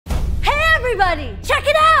everybody! Check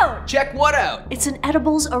it out! Check what out? It's an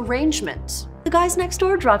edibles arrangement. The guys next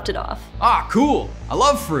door dropped it off. Ah, cool. I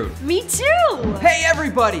love fruit. Me too! Hey,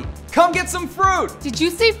 everybody! Come get some fruit! Did you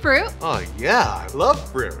say fruit? Oh, yeah, I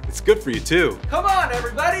love fruit. It's good for you, too. Come on,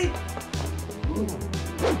 everybody!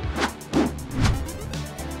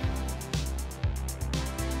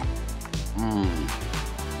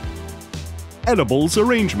 Edibles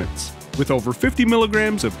arrangements, with over 50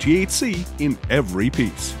 milligrams of THC in every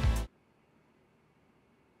piece.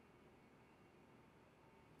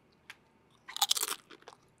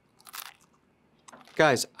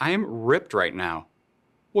 Guys, I am ripped right now.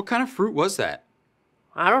 What kind of fruit was that?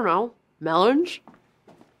 I don't know. Melons?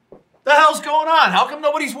 The hell's going on? How come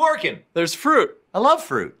nobody's working? There's fruit. I love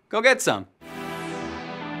fruit. Go get some.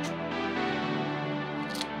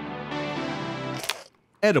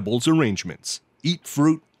 Edibles arrangements. Eat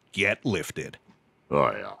fruit, get lifted.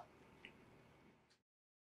 Oh, yeah.